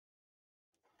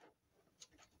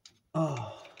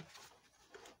Oh,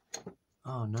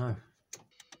 oh no.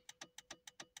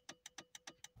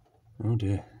 Oh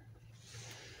dear.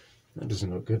 That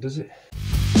doesn't look good, does it?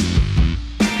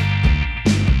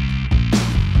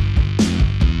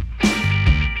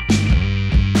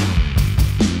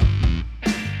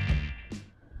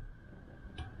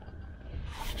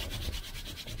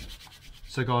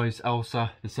 So guys,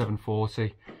 Elsa, the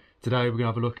 740. Today we're gonna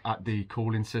have a look at the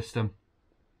cooling system.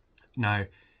 Now,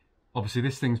 obviously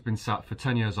this thing's been sat for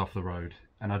 10 years off the road,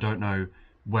 and I don't know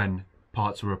when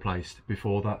parts were replaced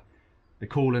before that. The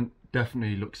coolant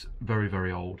definitely looks very,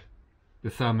 very old. The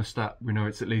thermostat, we know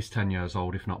it's at least 10 years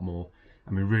old, if not more,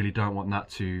 and we really don't want that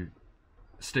to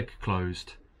stick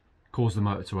closed, cause the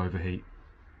motor to overheat.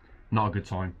 Not a good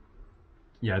time.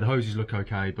 Yeah, the hoses look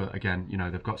okay, but again, you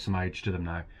know, they've got some age to them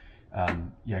now.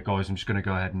 Yeah guys, I'm just going to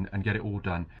go ahead and get it all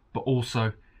done. But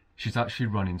also, she's actually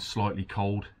running slightly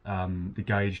cold. The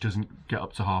gauge doesn't get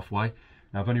up to halfway.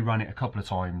 Now I've only run it a couple of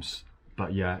times,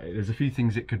 but yeah, there's a few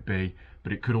things it could be,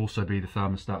 but it could also be the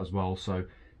thermostat as well. So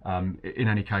in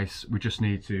any case, we just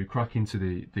need to crack into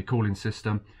the cooling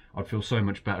system. I'd feel so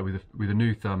much better with a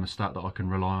new thermostat that I can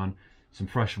rely on, some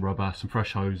fresh rubber, some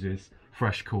fresh hoses,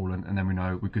 fresh coolant, and then we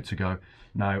know we're good to go.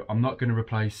 Now, I'm not going to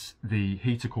replace the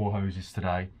heater core hoses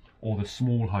today, or the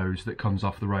small hose that comes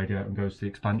off the radiator and goes to the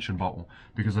expansion bottle,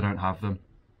 because I don't have them.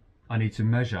 I need to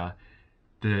measure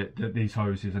these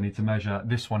hoses. I need to measure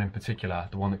this one in particular,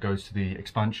 the one that goes to the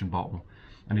expansion bottle.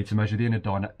 I need to measure the inner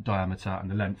diameter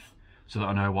and the length so that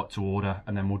I know what to order,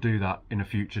 and then we'll do that in a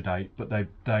future date. But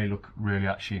they look really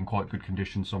actually in quite good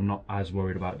condition, so I'm not as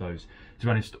worried about those. To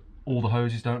be honest, all the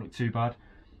hoses don't look too bad,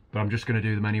 but I'm just going to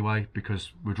do them anyway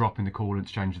because we're dropping the coolant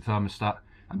to change the thermostat,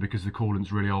 and because the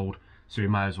coolant's really old, so we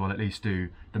may as well at least do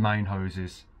the main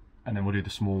hoses, and then we'll do the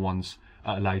small ones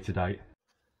at a later date.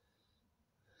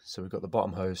 So we've got the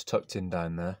bottom hose tucked in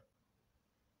down there.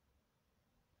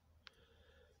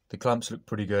 The clamps look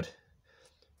pretty good.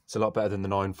 It's a lot better than the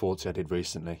 940 I did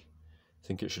recently. I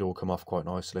think it should all come off quite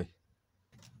nicely.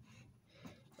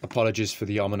 Apologies for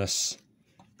the ominous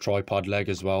tripod leg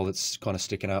as well that's kind of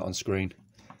sticking out on screen.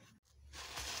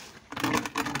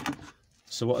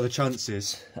 So what are the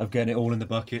chances of getting it all in the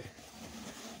bucket?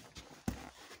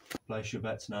 Place your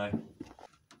bets now.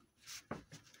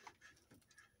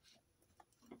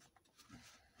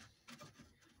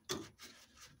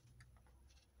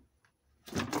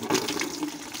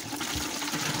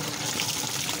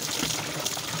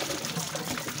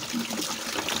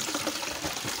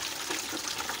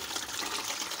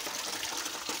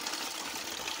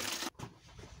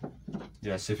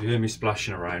 Yes, if you hear me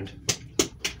splashing around,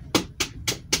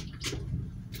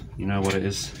 you know what it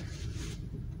is.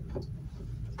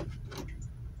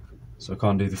 So I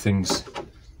can't do the things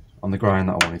on the ground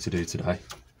that I wanted to do today.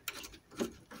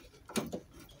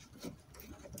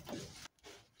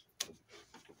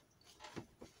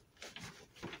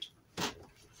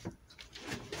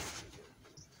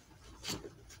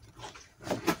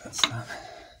 That's that.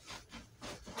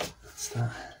 That's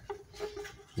that.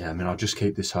 Yeah, I mean, I'll just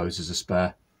keep this hose as a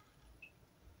spare.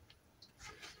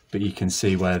 But you can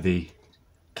see where the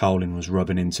cowling was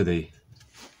rubbing into the...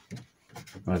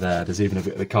 Right there's even a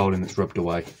bit of the cowling that's rubbed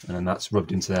away, and then that's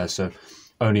rubbed into there, so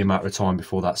only a matter of time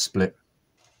before that split.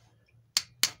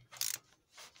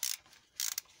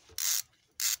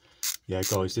 Yeah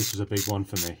guys, this was a big one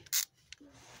for me,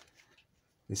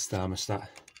 this thermostat.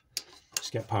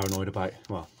 Just get paranoid about,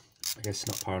 well, I guess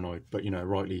not paranoid, but you know,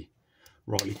 rightly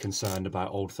concerned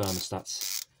about old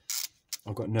thermostats.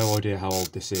 I've got no idea how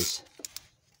old this is,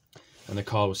 and the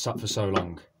car was sat for so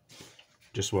long,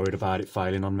 just worried about it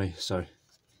failing on me. So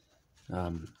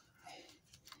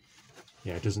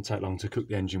yeah, it doesn't take long to cook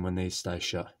the engine when these stay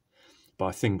shut. But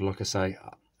I think, like I say,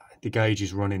 the gauge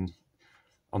is running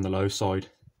on the low side.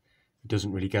 It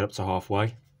doesn't really get up to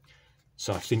halfway.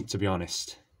 So I think, to be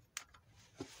honest,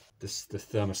 the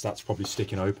thermostat's probably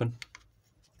sticking open.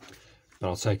 But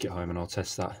I'll take it home and I'll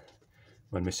test that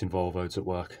when Miss Involvo'd's at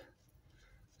work,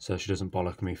 so she doesn't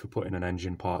bollock me for putting an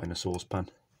engine part in a saucepan.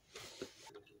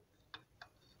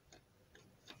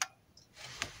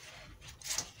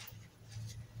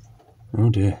 Oh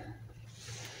dear.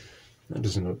 That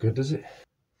doesn't look good, does it?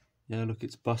 Yeah, look,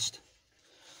 it's bust.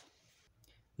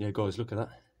 Yeah, guys, look at that.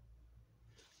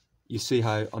 You see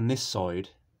how on this side,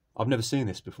 I've never seen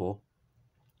this before.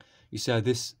 You see how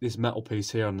this metal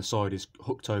piece here on the side is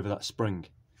hooked over that spring,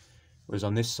 whereas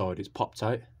on this side it's popped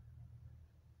out.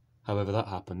 However that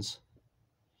happens.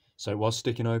 So it was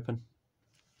sticking open.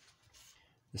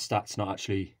 The stat's not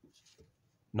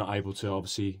able to,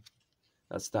 obviously,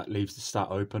 that leaves the stat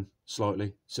open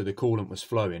slightly. So the coolant was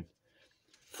flowing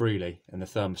freely and the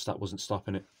thermostat wasn't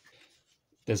stopping it.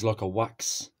 there's like a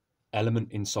wax element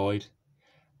inside.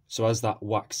 So as that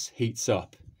wax heats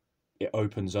up, it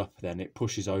opens up, then it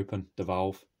pushes open the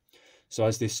valve. So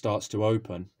as this starts to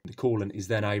open, the coolant is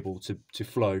then able to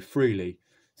flow freely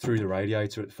through the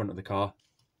radiator at the front of the car.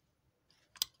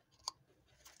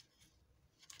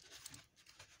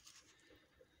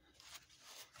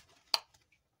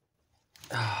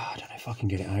 I don't know if I can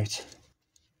get it out.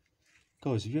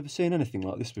 Guys, have you ever seen anything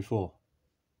like this before?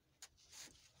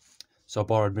 So I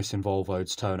borrowed Miss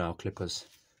Involvo'd's toenail clippers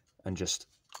and just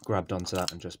grabbed onto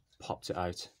that and just popped it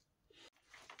out.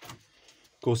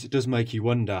 Of course, it does make you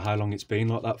wonder how long it's been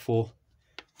like that for,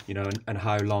 you know, and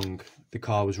how long the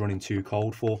car was running too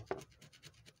cold for.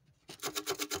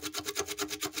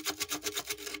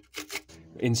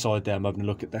 Inside there, I'm having a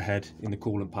look at the head in the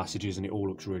coolant passages, and it all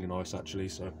looks really nice actually.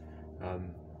 So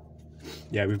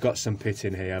yeah, we've got some pit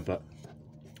in here, but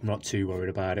I'm not too worried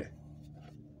about it.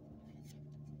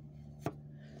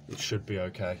 It should be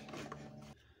okay.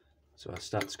 So our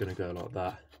stat's going to go like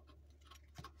that.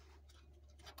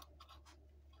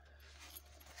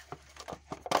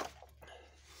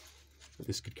 But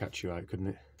this could catch you out, couldn't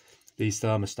it? These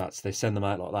thermostats, they send them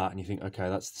out like that, and you think, okay,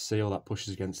 that's the seal that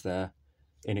pushes against there,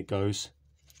 in it goes,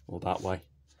 or that way.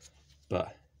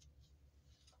 But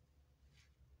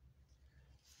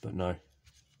no.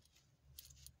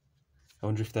 I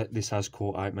wonder if this has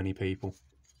caught out many people.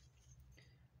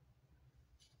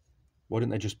 Why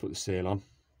didn't they just put the seal on?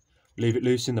 Leave it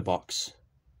loose in the box,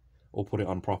 or put it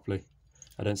on properly.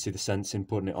 I don't see the sense in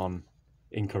putting it on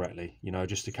incorrectly, you know,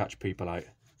 just to catch people out.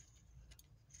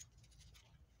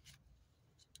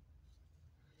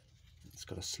 It's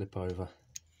got to slip over.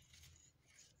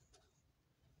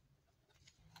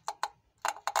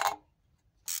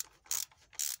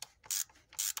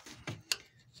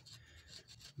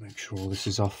 Make sure all this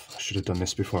is off. I should have done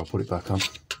this before I put it back on.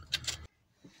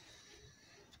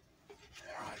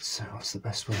 Alright, so what's the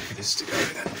best way for this to go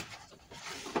then?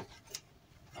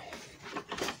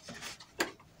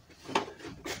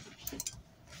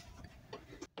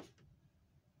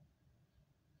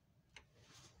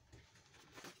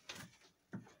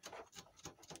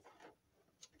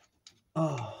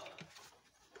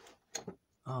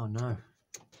 Oh no.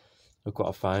 Look what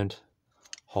I found.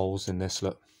 Holes in this,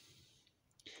 look.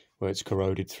 Where it's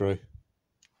corroded through.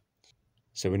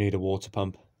 So we need a water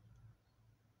pump.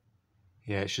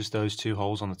 Yeah, it's just those two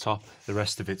holes on the top. The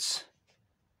rest of it's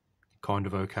kind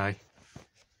of okay.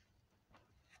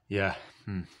 Yeah.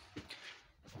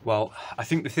 Well, I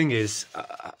think the thing is,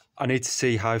 I need to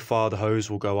see how far the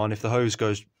hose will go on. If the hose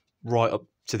goes right up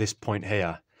to this point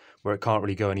here, where it can't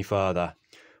really go any further,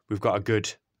 we've got a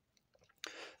good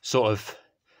sort of 1.5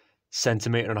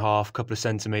 centimetres, couple of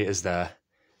centimetres there,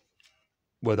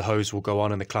 where the hose will go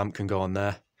on and the clamp can go on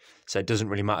there. So it doesn't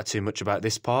really matter too much about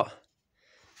this part.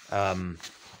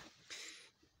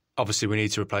 Obviously we need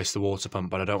to replace the water pump,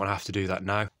 but I don't want to have to do that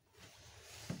now.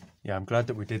 Yeah, I'm glad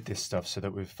that we did this stuff so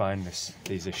that we've found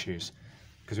these issues.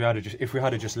 Because if we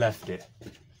had just left it,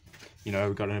 you know,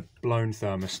 we've got a blown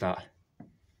thermostat,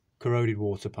 corroded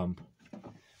water pump.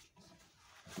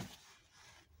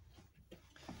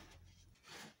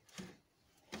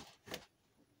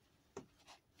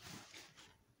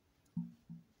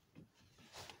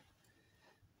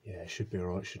 Yeah, it should be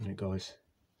alright, shouldn't it, guys?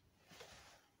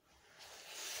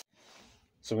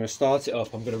 So I'm going to start it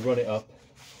up, I'm going to run it up.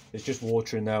 There's just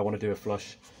water in there, I want to do a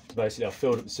flush. So basically I've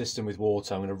filled up the system with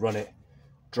water, I'm going to run it,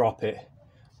 drop it,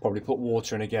 probably put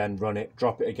water in again, run it,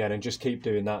 drop it again, and just keep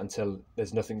doing that until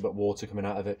there's nothing but water coming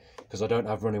out of it. Because I don't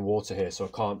have running water here, so I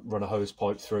can't run a hose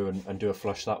pipe through and do a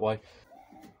flush that way.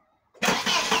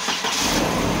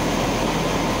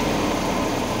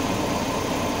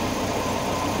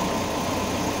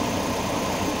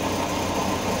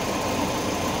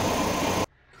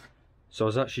 So I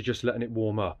was actually just letting it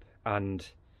warm up, and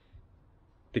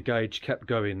the gauge kept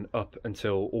going up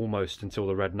until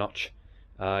the red notch.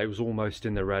 It was almost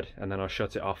in the red, and then I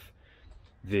shut it off.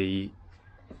 The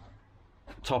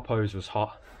top hose was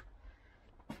hot,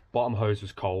 bottom hose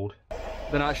was cold.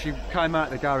 Then I actually came out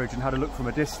of the garage and had a look from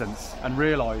a distance and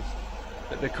realised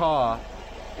that the car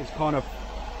is kind of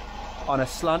on a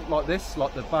slant like this,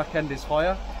 like the back end is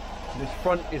higher, and this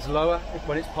front is lower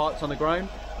when it's parked on the ground,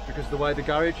 because the way the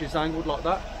garage is angled like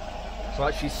that. So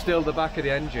actually still the back of the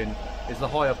engine is the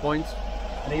higher point,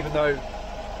 and even though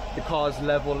the car's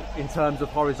level in terms of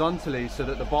horizontally, so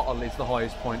that the bottle is the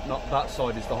highest point, not that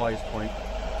side is the highest point,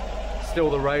 still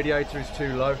the radiator is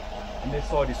too low, and this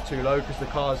side is too low because the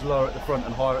car's lower at the front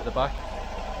and higher at the back.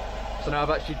 So now I've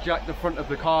actually jacked the front of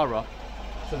the car up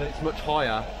so that it's much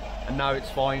higher, and now it's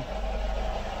fine.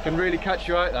 Can really catch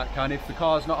you out, that can, if the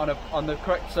car's not on the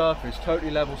correct surface, totally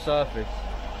level surface.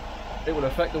 It will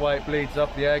affect the way it bleeds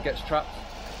up, the air gets trapped.